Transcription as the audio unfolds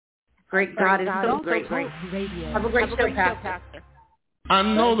Great God is so great. Have a great show, Pastor. I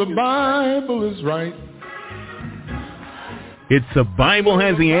know the Bible is right. It's The Bible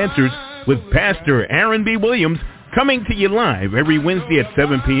Has the Answers with Pastor Aaron B. Williams, coming to you live every Wednesday at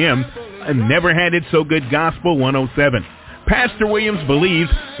 7 p.m. on Never Had It So Good Gospel 107. Pastor Williams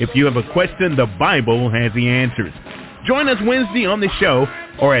believes if you have a question, the Bible has the answers. Join us Wednesday on the show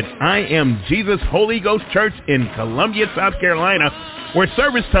or at I Am Jesus Holy Ghost Church in Columbia, South Carolina, where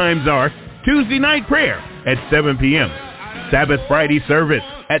service times are Tuesday night prayer at 7 p.m., Sabbath Friday service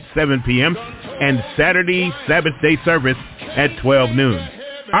at 7 p.m., and Saturday Sabbath day service at 12 noon.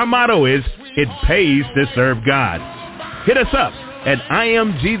 Our motto is, it pays to serve God. Hit us up at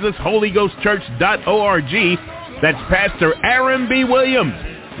IamJesusHolyGhostChurch.org. That's Pastor Aaron B. Williams,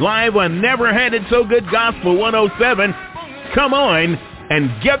 live on Never Had It So Good Gospel 107. Come on and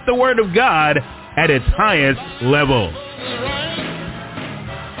get the Word of God at its highest level.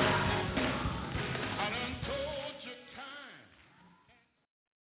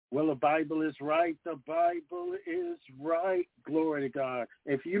 Well, the Bible is right. The Bible is right. Glory to God.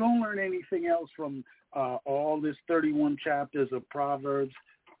 If you don't learn anything else from all this 31 chapters of Proverbs,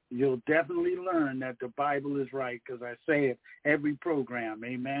 you'll definitely learn that the Bible is right, because I say it every program,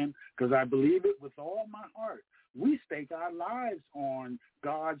 amen, because I believe it with all my heart. We stake our lives on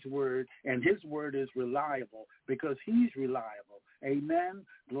God's word, and his word is reliable because he's reliable, amen,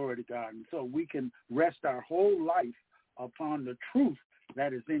 glory to God. And so we can rest our whole life upon the truth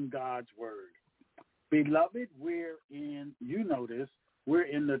that is in God's word. Beloved, we're in, you know this, we're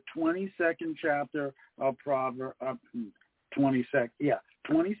in the 22nd chapter of Proverbs,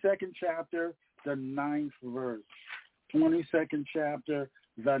 22nd chapter, the 9th verse. 22nd chapter,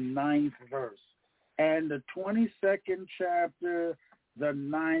 the 9th verse. And the 22nd chapter, the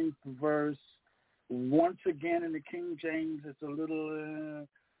 9th verse, once again in the King James, it's a little,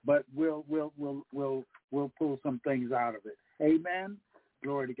 but we'll pull some things out of it. Amen.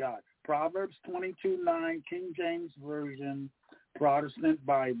 Glory to God. Proverbs 22:9, King James Version, Protestant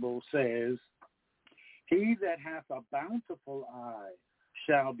Bible says, he that hath a bountiful eye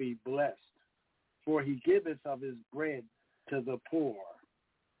shall be blessed, for he giveth of his bread to the poor.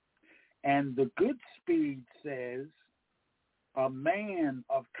 And the good speed says, a man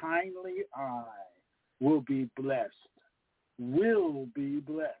of kindly eye will be blessed,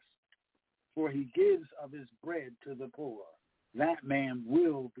 for he gives of his bread to the poor. That man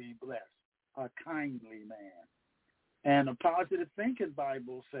will be blessed, a kindly man. And a Positive Thinking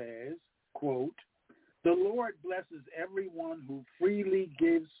Bible says, quote, the Lord blesses everyone who freely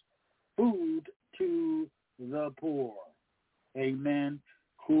gives food to the poor. Amen.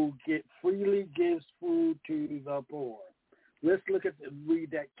 Who freely gives food to the poor. Let's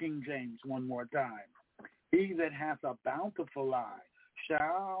read that King James one more time. He that hath a bountiful eye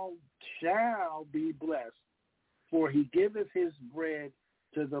shall be blessed, for he giveth his bread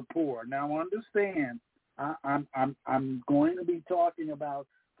to the poor. Now understand, I'm going to be talking about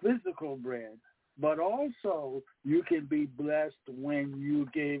physical bread, but also you can be blessed when you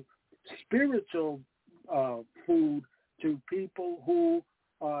give spiritual food to people who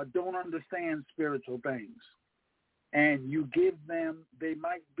don't understand spiritual things. And you give them, they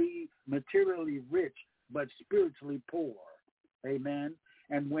might be materially rich, but spiritually poor. Amen.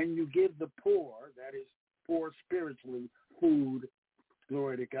 And when you give the poor, that is poor spiritually, food,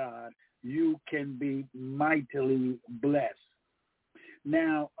 glory to God, you can be mightily blessed.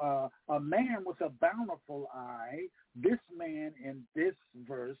 Now, a man with a bountiful eye, this man in this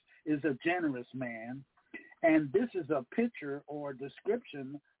verse is a generous man, and this is a picture or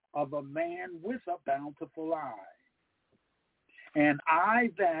description of a man with a bountiful eye. An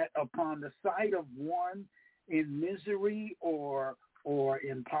eye that upon the sight of one in misery or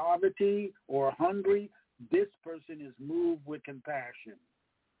in poverty or hungry, this person is moved with compassion.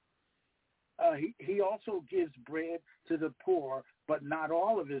 He also gives bread to the poor, but not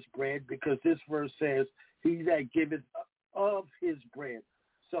all of his bread, because this verse says, he that giveth of his bread.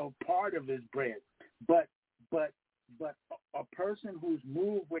 So part of his bread. But a person who's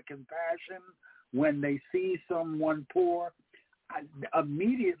moved with compassion when they see someone poor,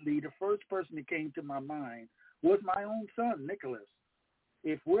 immediately the first person that came to my mind was my own son, Nicholas.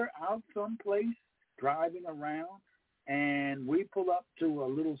 If we're out someplace driving around and we pull up to a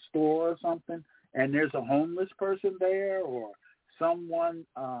little store or something and there's a homeless person there or someone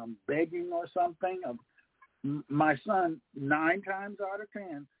begging or something, my son, 9 times out of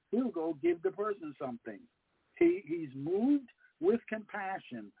 10, he'll go give the person something. He's moved with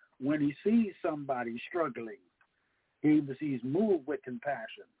compassion when he sees somebody struggling. He's moved with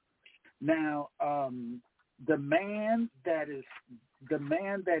compassion. Now, the man that is the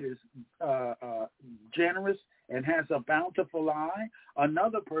man that is generous and has a bountiful eye.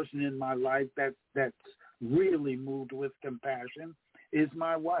 Another person in my life that's really moved with compassion is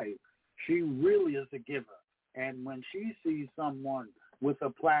my wife. She really is a giver. And when she sees someone with a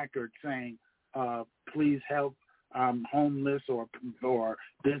placard saying, please help, I'm homeless or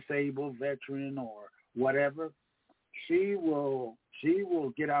disabled veteran or whatever, she will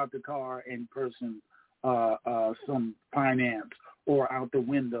get out the car and person some finance, or out the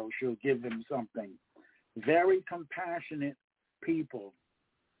window she'll give him something. Very compassionate people.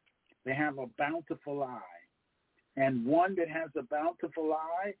 They have a bountiful eye. And one that has a bountiful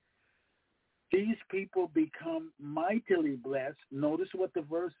eye, these people become mightily blessed. Notice what the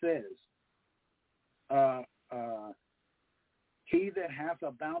verse says. He that hath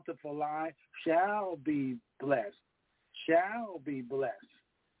a bountiful eye shall be blessed. Shall be blessed.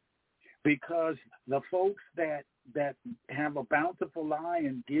 Because the folks that have a bountiful eye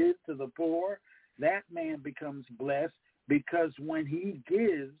and give to the poor, that man becomes blessed, because when he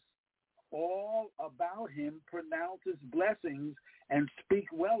gives, all about him pronounces blessings and speak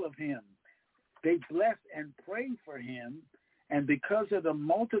well of him. They bless and pray for him, and because of the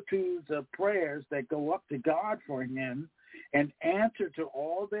multitudes of prayers that go up to God for him, and answer to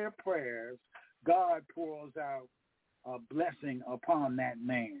all their prayers, God pours out a blessing upon that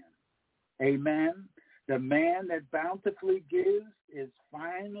man. Amen. The man that bountifully gives is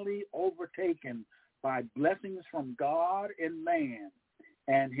finally overtaken by blessings from God and man,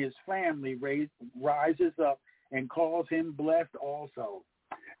 and his family rises up and calls him blessed also.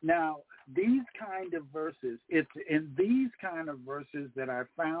 Now, these kind of verses, it's in these kind of verses that I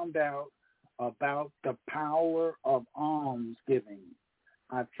found out about the power of almsgiving.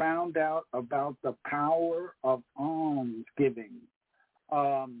 I found out about the power of almsgiving.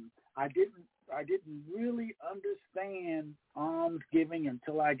 I didn't really understand almsgiving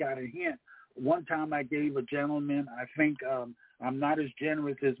until I got a hint. One time I gave a gentleman, I think I'm not as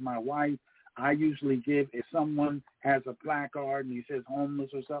generous as my wife. I usually give, if someone has a placard and he says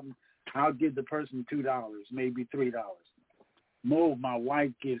homeless or something, I'll give the person $2, maybe $3. My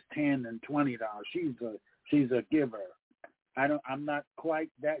wife gives $10 and $20. She's a giver. I'm not quite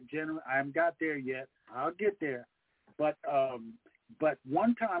that generous. I haven't got there yet. I'll get there. But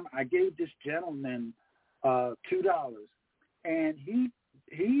one time I gave this gentleman $2, and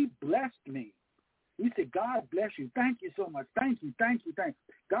he blessed me. He said, God bless you. Thank you so much. Thank you.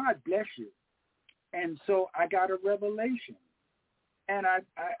 God bless you. And so I got a revelation. And I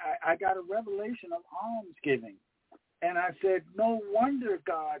got a revelation of almsgiving. And I said, no wonder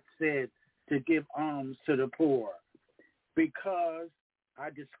God said to give alms to the poor, because I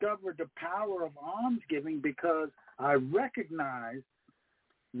discovered the power of almsgiving, because I recognize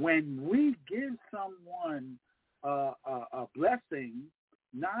when we give someone a blessing,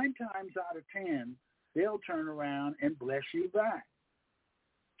 9 times out of 10, they'll turn around and bless you back.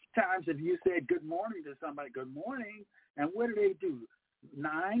 Times if you said good morning to somebody, good morning, and what do?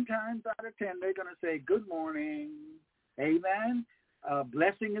 9 times out of 10, they're going to say good morning, amen.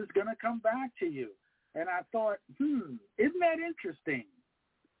 Blessing is going to come back to you. And I thought, isn't that interesting?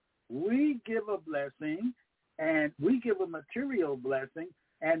 We give a blessing, and we give a material blessing,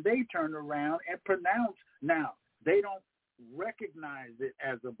 and they turn around and pronounce. Now, they don't recognize it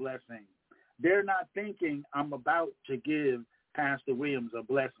as a blessing. They're not thinking, I'm about to give Pastor Williams a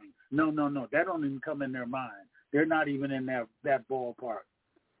blessing. No. That don't even come in their mind. They're not even in that ballpark.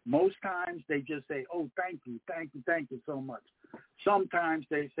 Most times they just say, oh, thank you so much. Sometimes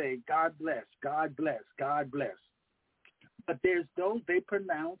they say, God bless. But there's those, they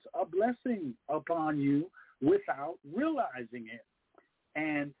pronounce a blessing upon you without realizing it.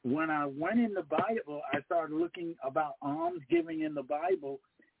 And when I went in the Bible, I started looking about almsgiving in the Bible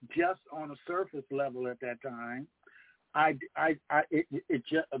just on a surface level at that time. The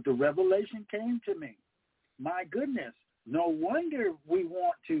revelation came to me. My goodness, no wonder we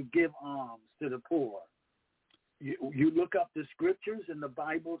want to give alms to the poor. You look up the scriptures, and the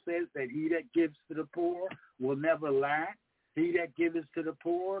Bible says that he that gives to the poor will never lack. He that giveth to the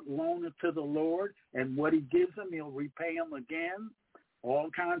poor loaneth to the Lord, and what he gives him, he'll repay him again. All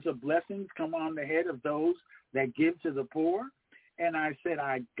kinds of blessings come on the head of those that give to the poor. And I said,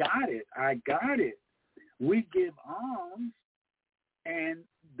 I got it. We give alms, and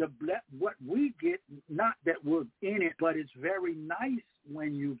what we get, not that we're in it, but it's very nice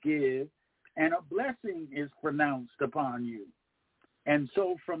when you give, and a blessing is pronounced upon you. And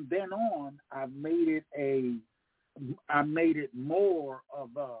so from then on, I made it more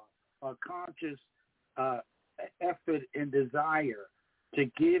of a conscious effort and desire to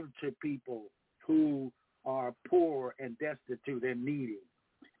give to people who are poor and destitute and needy.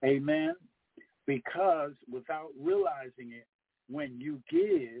 Amen? Because without realizing it, when you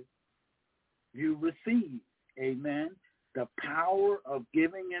give, you receive. Amen? The power of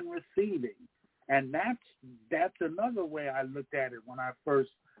giving and receiving. And that's another way I looked at it when I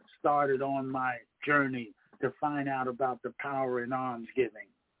first started on my journey to find out about the power in almsgiving.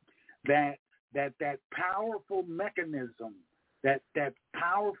 That powerful mechanism, that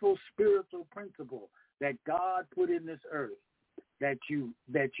powerful spiritual principle that God put in this earth, that you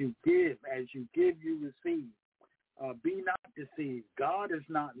give. As you give, you receive. Be not deceived. God is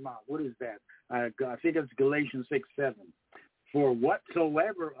not mocked. What is that? I think it's Galatians 6:7. For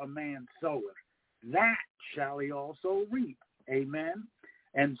whatsoever a man soweth, that shall he also reap. Amen.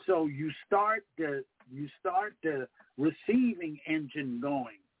 And so you start the receiving engine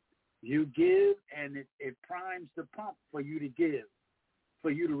going. You give, and it primes the pump for you to give,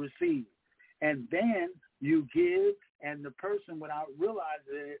 for you to receive. And then you give, and the person, without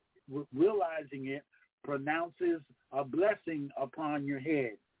realizing it, pronounces a blessing upon your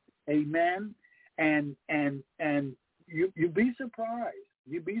head. Amen. And you be surprised.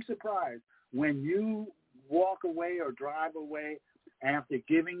 You'd be surprised when you walk away or drive away after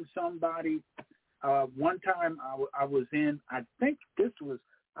giving somebody. One time I was in, I think this was,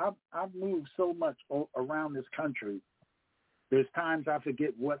 I've moved so much around this country. There's times I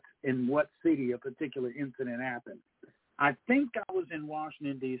forget in what city a particular incident happened. I think I was in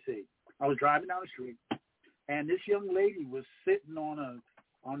Washington, D.C. I was driving down the street, and this young lady was sitting on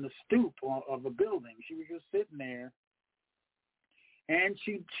the stoop of a building. She was just sitting there, and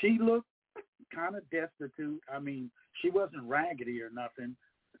she looked kind of destitute. I mean, she wasn't raggedy or nothing,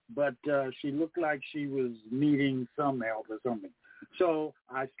 but she looked like she was needing some help or something. So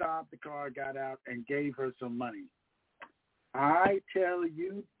I stopped the car, got out, and gave her some money. I tell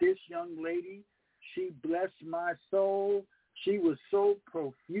you, this young lady, she blessed my soul. She was so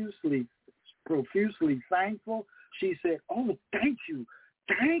profusely thankful. She said, "Oh, thank you.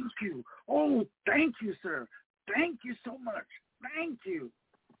 Oh, thank you, sir. Thank you so much. Thank you."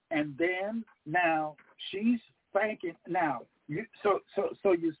 And then now she's thanking. Now, so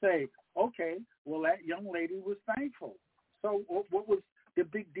you say, okay, well, that young lady was thankful. So what was the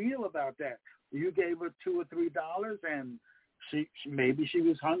big deal about that? You gave her $2 or $3, and she maybe she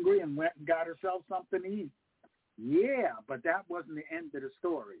was hungry and went and got herself something to eat. Yeah, but that wasn't the end of the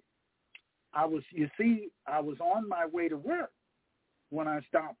story. I was on my way to work when I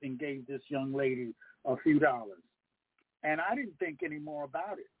stopped and gave this young lady a few dollars, and I didn't think any more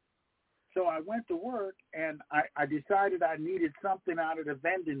about it. So I went to work, and I decided I needed something out of the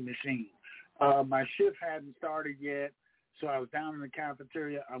vending machine. My shift hadn't started yet, so I was down in the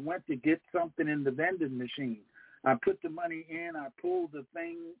cafeteria. I went to get something in the vending machine. I put the money in. I pulled the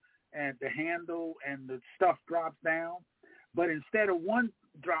thing and the handle, and the stuff drops down. But instead of one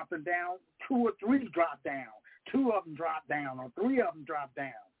dropping down, 2 or 3 dropped down. 2 of them dropped down, or 3 of them dropped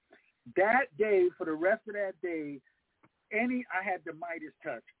down. That day, for the rest of that day, I had the Midas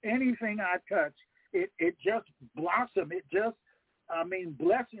touch. Anything I touched, it just blossomed.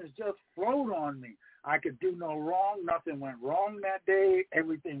 Blessings just flowed on me. I could do no wrong. Nothing went wrong that day.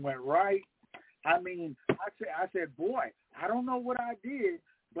 Everything went right. I said, boy, I don't know what I did,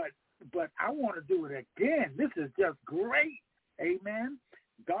 but I want to do it again. This is just great. Amen.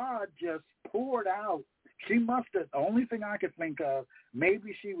 God just poured out. She must have, the only thing I could think of,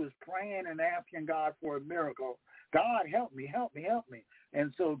 maybe she was praying and asking God for a miracle. God, help me, help me, help me.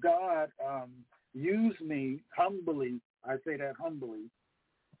 And so God used me humbly. I say that humbly.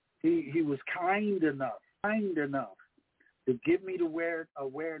 He was kind enough to give me the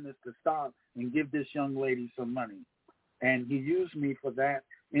awareness to stop and give this young lady some money. And he used me for that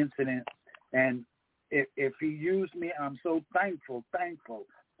incident. And if he used me, I'm so thankful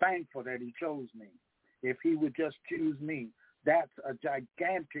that he chose me. If he would just choose me, that's a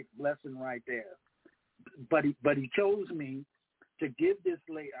gigantic blessing right there. But he chose me to give this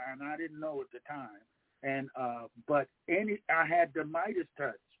lady, and I didn't know at the time. And I had the Midas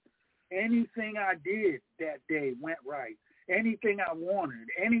touch. Anything I did that day went right. Anything I wanted,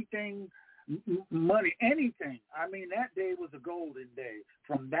 anything, money, anything. That day was a golden day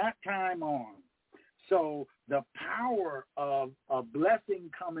from that time on. So the power of a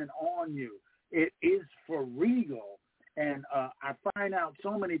blessing coming on you, it is for real. And I find out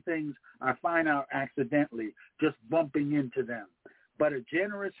so many things I find out accidentally, just bumping into them. But a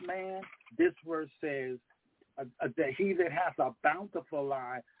generous man, this verse says, that he that hath a bountiful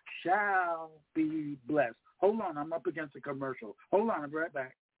eye shall be blessed. Hold on, I'm up against a commercial. Hold on, I'll be right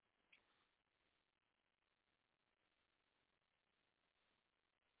back.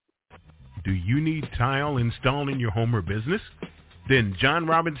 Do you need tile installed in your home or business? Then John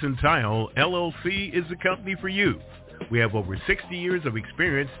Robinson Tile, LLC is the company for you. We have over 60 years of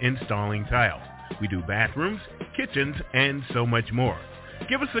experience installing tile. We do bathrooms, kitchens, and so much more.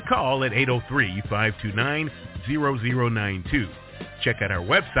 Give us a call at 803-529-0092. Check out our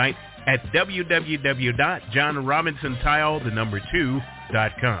website at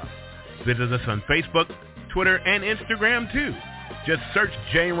www.johnrobinsontile2.com. Visit us on Facebook, Twitter, and Instagram too. Just search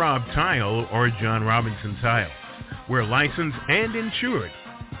J. Rob Tile or John Robinson Tile. We're licensed and insured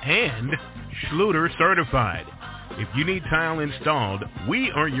and Schluter certified. If you need tile installed,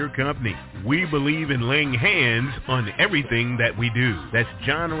 we are your company. We believe in laying hands on everything that we do. That's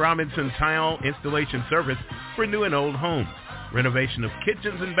John Robinson Tile Installation Service for new and old homes. Renovation of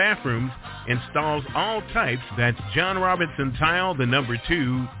kitchens and bathrooms, installs all types. That's John Robinson Tile,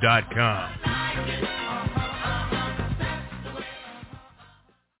 2.com.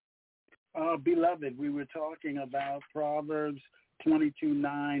 Beloved, we were talking about Proverbs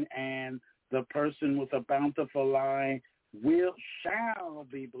 22:9, and the person with a bountiful eye shall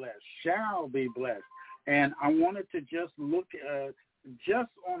be blessed. And I wanted to just look just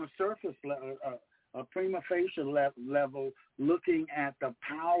on a surface level, a prima facie level, looking at the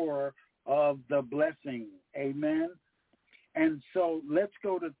power of the blessing. Amen. And so let's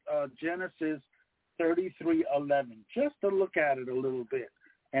go to Genesis 33:11, just to look at it a little bit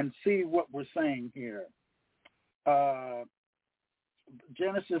and see what we're saying here.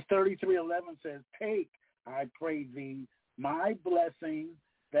 Genesis 33:11 says, "Take, I pray thee, my blessing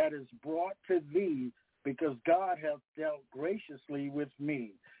that is brought to thee, because God hath dealt graciously with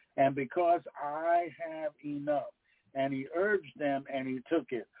me, and because I have enough." And he urged them, and he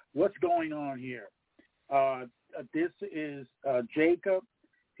took it. What's going on here? This is Jacob.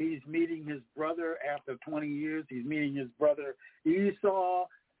 He's meeting his brother after 20 years. He's meeting his brother Esau,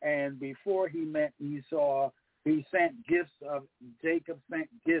 and before he met Esau, Jacob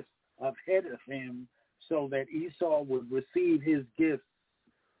sent gifts ahead of him so that Esau would receive his gifts.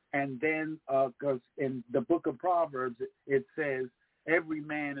 And then, because in the book of Proverbs, it says, every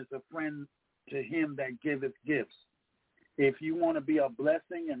man is a friend to him that giveth gifts. If you want to be a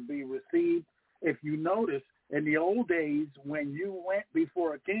blessing and be received, if you notice, in the old days, when you went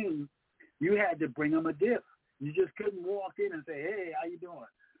before a king, you had to bring him a gift. You just couldn't walk in and say, "Hey, how you doing?"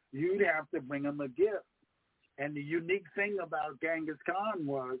 You'd have to bring him a gift. And the unique thing about Genghis Khan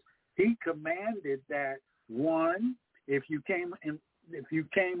was he commanded that, one, if you came in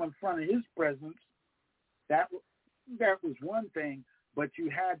front of his presence, that was one thing, but you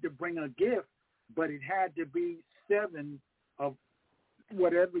had to bring a gift, but it had to be 7 of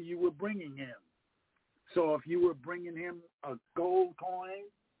whatever you were bringing him. So if you were bringing him a gold coin,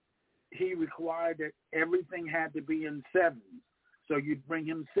 he required that everything had to be in 7s. So you'd bring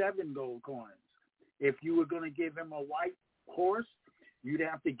him 7 gold coins. If you were going to give him a white horse, you'd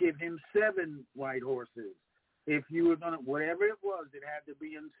have to give him 7 white horses. If you were going to, whatever it was, it had to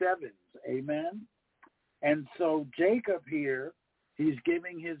be in 7s. Amen? And so Jacob here, he's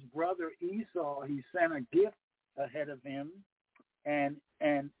giving his brother Esau, he sent a gift ahead of him, and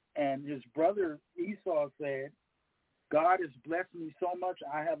his brother Esau said, "God has blessed me so much,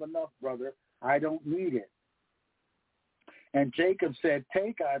 I have enough, brother. I don't need it." And Jacob said,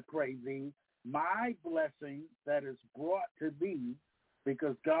 "Take, I pray thee, my blessing that is brought to thee,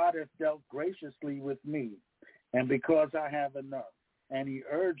 because God hath dealt graciously with me, and because I have enough." And he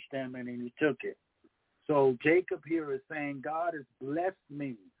urged him, and he took it. So Jacob here is saying, God has blessed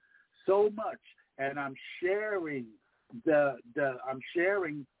me so much, and I'm sharing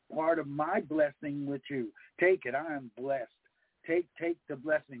part of my blessing with you. Take it. I am blessed. Take the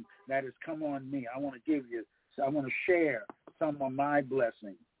blessing that has come on me. I want to give you. So I want to share some of my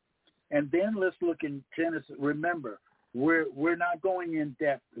blessing. And then let's look in Genesis. Remember, we're not going in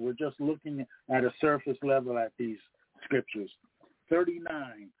depth. We're just looking at a surface level at these scriptures.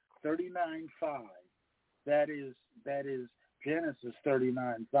 39:5. That is Genesis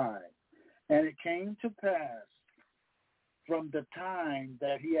 39:5. And it came to pass from the time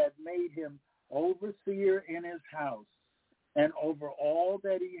that he had made him overseer in his house and over all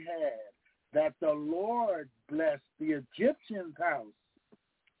that he had, that the Lord blessed the Egyptian's house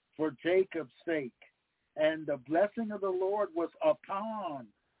for Jacob's sake. And the blessing of the Lord was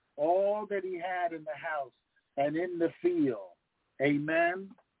upon all that he had in the house and in the field. Amen.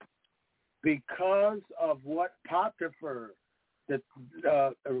 Because of what Potiphar,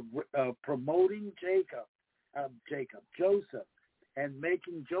 promoting Joseph, and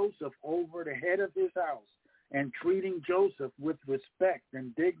making Joseph over the head of his house and treating Joseph with respect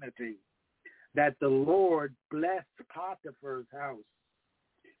and dignity, that the Lord blessed Potiphar's house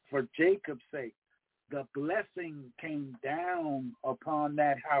for Jacob's sake, the blessing came down upon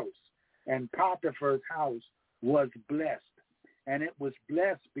that house, and Potiphar's house was blessed. And it was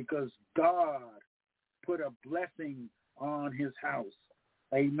blessed because God put a blessing on his house.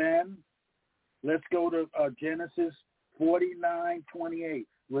 Amen. Let's go to Genesis 49:28.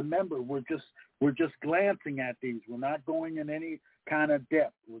 Remember, we're just glancing at these. We're not going in any kind of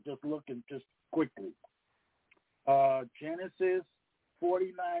depth. We're just looking just quickly. Genesis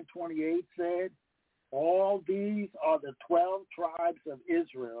 49:28 said, all these are the 12 tribes of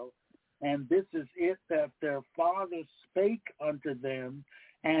Israel, and this is it that their father spake unto them,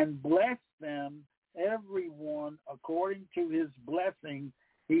 and blessed them, every one according to his blessing,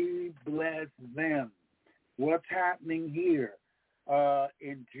 he blessed them. What's happening here?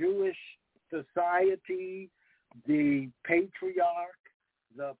 In Jewish society, the patriarch,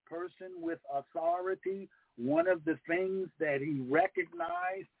 the person with authority, one of the things that he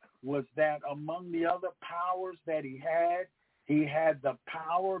recognized was that among the other powers that he had the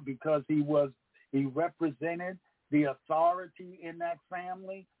power because he represented the authority in that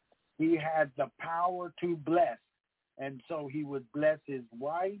family. He had the power to bless. And so he would bless his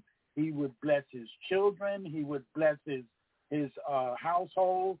wife, he would bless his children, he would bless his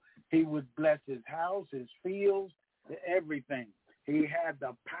household, he would bless his house, his fields, everything. He had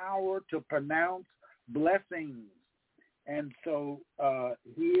the power to pronounce blessings. And so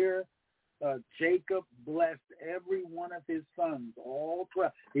here Jacob blessed every one of his sons, all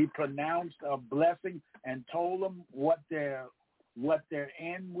 12. He pronounced a blessing and told them what their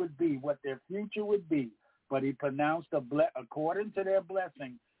end would be, what their future would be. But he pronounced according to their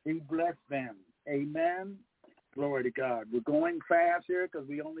blessing, he blessed them. Amen. Glory to God. We're going fast here because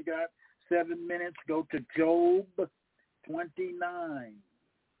we only got 7 minutes. Go to Job 29.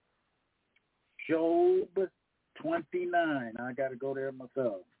 Job 29. I got to go there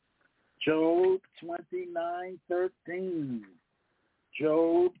myself. Job 29:13.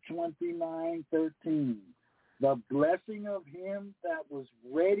 Job 29:13. The blessing of him that was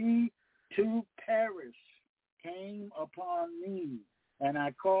ready to perish came upon me, and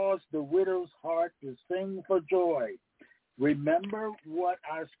I caused the widow's heart to sing for joy. Remember what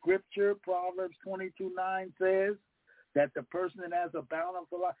our scripture, Proverbs 22:9 says, that the person that has a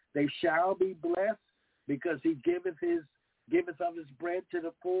bountiful life, they shall be blessed because he giveth of his bread to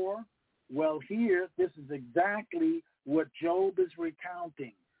the poor. Well, here, this is exactly what Job is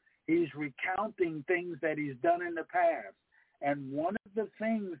recounting. He's recounting things that he's done in the past. And one of the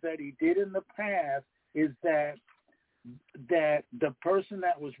things that he did in the past is that the person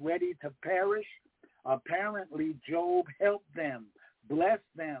that was ready to perish, apparently Job helped them,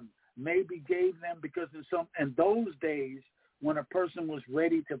 blessed them, maybe gave them, because in those days when a person was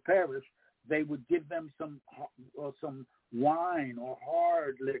ready to perish, they would give them some wine or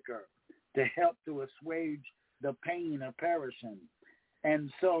hard liquor to help to assuage the pain of perishing.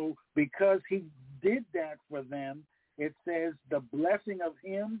 And so because he did that for them, it says the blessing of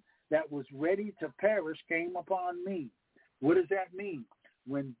him that was ready to perish came upon me. What does that mean?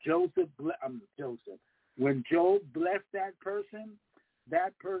 When Job blessed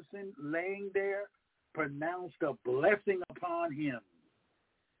that person laying there pronounced a blessing upon him.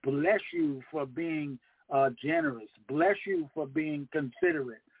 Bless you for being generous. Bless you for being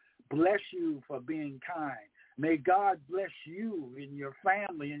considerate. Bless you for being kind. May God bless you and your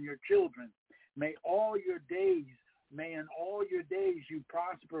family and your children. May in all your days you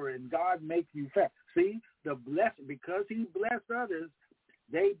prosper and God make you fat. See, the blessing, because he blessed others,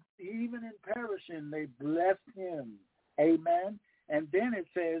 they, even in perishing, they blessed him. Amen. And then it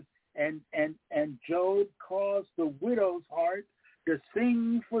says, and Job caused the widow's heart to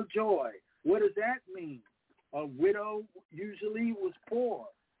sing for joy. What does that mean? A widow usually was poor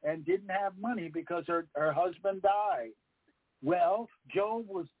and didn't have money because her husband died. Well, Job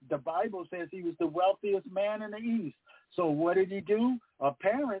the Bible says he was the wealthiest man in the East. So what did he do?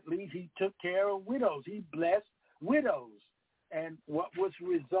 Apparently he took care of widows. He blessed widows. And what was the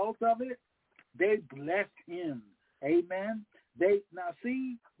result of it? They blessed him. Amen. Now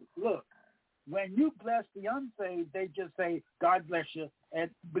see, look, when you bless the unsaved, they just say, God bless you,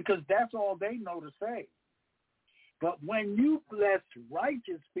 and because that's all they know to say. But when you bless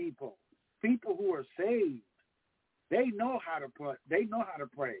righteous people who are saved, they know how to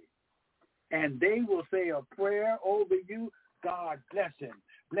pray. And they will say a prayer over you, God bless him.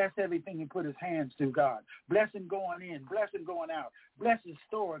 Bless everything he put his hands to, God. Bless him going in. Bless him going out. Bless his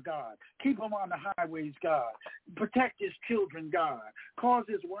store, God. Keep him on the highways, God. Protect his children, God. Cause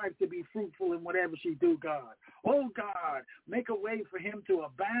his wife to be fruitful in whatever she do, God. Oh, God, make a way for him to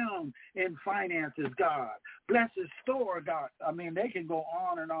abound in finances, God. Bless his store, God. I mean, they can go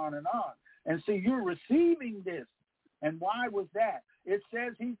on and on and on. And see, you're receiving this. And why was that? It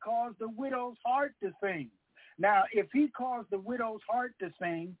says he caused the widow's heart to sing. Now, if he caused the widow's heart to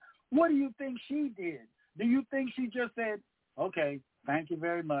sing, what do you think she did? Do you think she just said, okay, thank you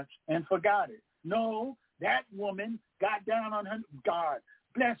very much, and forgot it? No, that woman got down on her, God,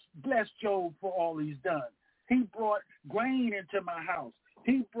 bless Job for all he's done. He brought grain into my house.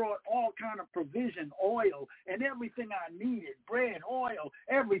 He brought all kind of provision, oil, and everything I needed, bread, oil,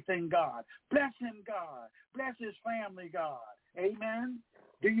 everything, God. Bless him, God. Bless his family, God. Amen?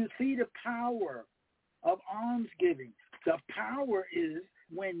 Do you see the power of almsgiving? The power is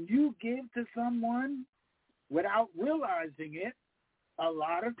when you give to someone without realizing it. A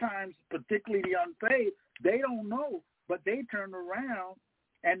lot of times, particularly the unfaithful, they don't know, but they turn around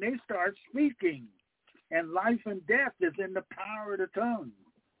and they start speaking. And life and death is in the power of the tongue.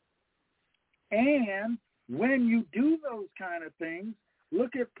 And when you do those kind of things,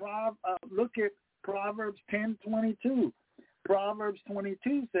 look at Proverbs 10:22. Proverbs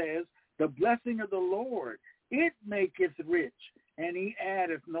 22 says, the blessing of the Lord, it maketh rich, and he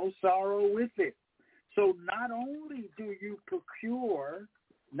addeth no sorrow with it. So not only do you procure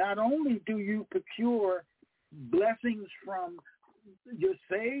blessings from your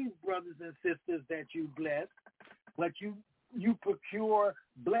saved brothers and sisters that you bless, but you procure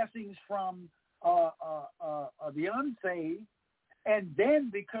blessings from the unsaved. And then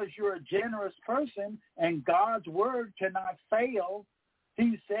because you're a generous person and God's word cannot fail,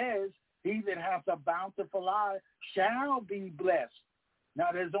 he says, he that hath a bountiful eye shall be blessed.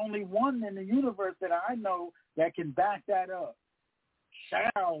 Now, there's only one in the universe that I know that can back that up.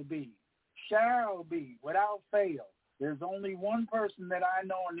 Shall be, without fail. There's only one person that I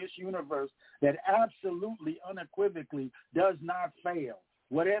know in this universe that absolutely, unequivocally does not fail.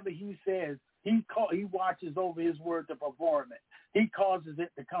 Whatever he says, he watches over his word to perform it. He causes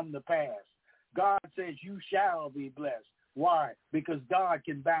it to come to pass. God says you shall be blessed. Why? Because God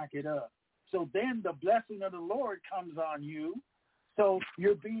can back it up. So then the blessing of the Lord comes on you. So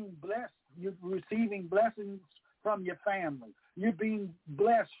you're being blessed. You're receiving blessings from your family. You're being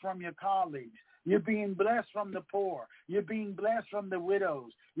blessed from your colleagues. You're being blessed from the poor. You're being blessed from the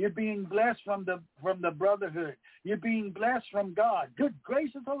widows. You're being blessed from the brotherhood. You're being blessed from God. Good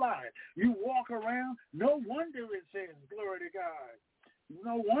gracious alive. You walk around. No wonder it says, glory to God.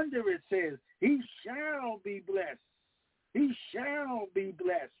 No wonder it says, he shall be blessed. He shall be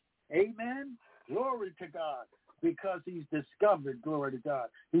blessed. Amen. Glory to God. Because he's discovered, glory to God.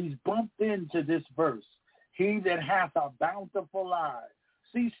 He's bumped into this verse. He that hath a bountiful eye.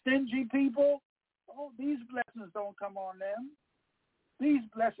 See, stingy people, these blessings don't come on them. These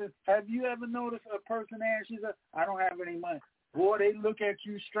blessings, have you ever noticed a person there, she says, I don't have any money. Boy, they look at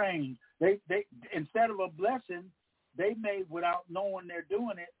you strange. They instead of a blessing, they may, without knowing they're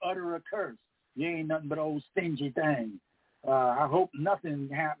doing it, utter a curse. You ain't nothing but old stingy thing. I hope nothing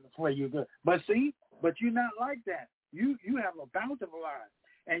happens for you good. But see, you're not like that. You have a bountiful eye,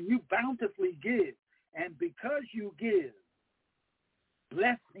 and you bountifully give. And because you give,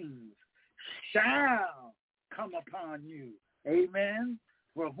 blessings shall come upon you. Amen.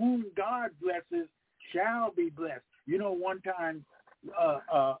 For whom God blesses shall be blessed. You know, one time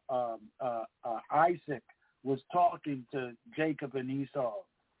Isaac was talking to Jacob and Esau.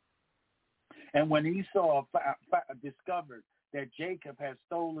 And when Esau discovered that Jacob had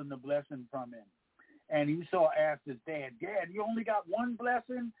stolen the blessing from him, and Esau asked his dad, Dad, you only got one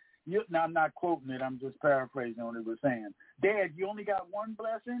blessing? Now, I'm not quoting it. I'm just paraphrasing what he was saying. Dad, you only got one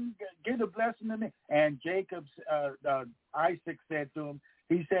blessing? Give the blessing to me. And Isaac said to him,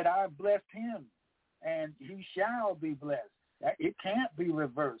 he said, I blessed him, and he shall be blessed. It can't be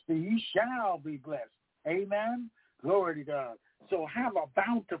reversed. He shall be blessed. Amen? Glory to God. So have a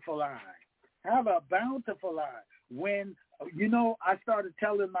bountiful eye. Have a bountiful eye. When, I started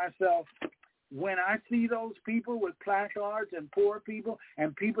telling myself, when I see those people with placards and poor people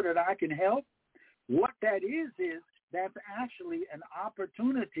and people that I can help, what that is that's actually an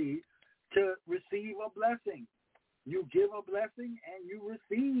opportunity to receive a blessing. You give a blessing and you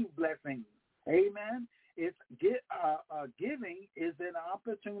receive blessings. Amen. Giving is an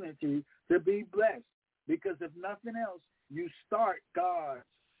opportunity to be blessed, because if nothing else, you start God's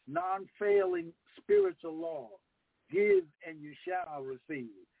non-failing spiritual law. give and you shall receive.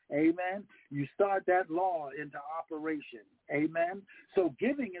 Amen. You start that law into operation. Amen. So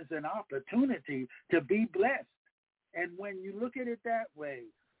giving is an opportunity to be blessed. And when you look at it that way,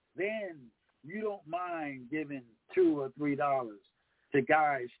 then you don't mind giving $2 or $3 to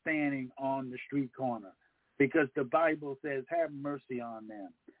guys standing on the street corner, because the Bible says, have mercy on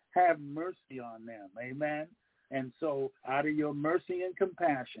them. Have mercy on them. Amen. And so out of your mercy and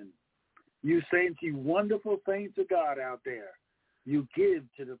compassion, you saints, you wonderful saints of God out there, you give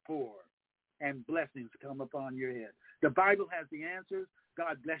to the poor, and blessings come upon your head. The Bible has the answers.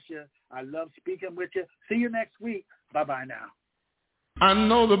 God bless you. I love speaking with you. See you next week. Bye-bye now. I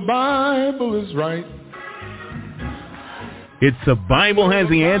know the Bible is right. It's The Bible Has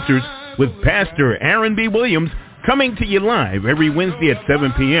the Answers with Pastor Aaron B. Williams, coming to you live every Wednesday at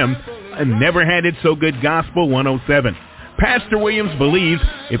 7 p.m. on Never Had It So Good Gospel 107. Pastor Williams believes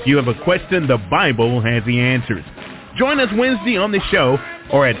if you have a question, the Bible has the answers. Join us Wednesday on the show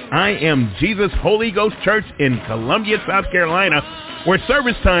or at I Am Jesus Holy Ghost Church in Columbia, South Carolina, where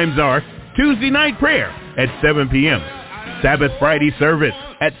service times are Tuesday night prayer at 7 p.m., Sabbath Friday service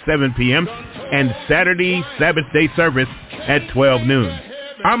at 7 p.m., and Saturday Sabbath day service at 12 noon.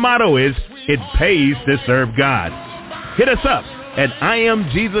 Our motto is, it pays to serve God. Hit us up at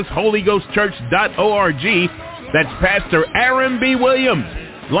IamJesusHolyGhostChurch.org. That's Pastor Aaron B. Williams,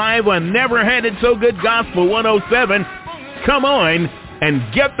 live on Never Had It So Good Gospel 107. Come on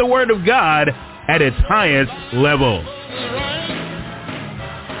and get the Word of God at its highest level.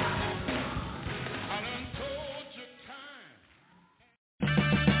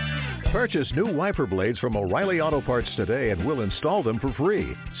 Purchase new wiper blades from O'Reilly Auto Parts today and we'll install them for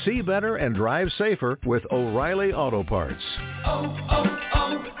free. See better and drive safer with O'Reilly Auto Parts.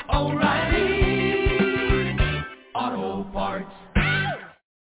 O'Reilly.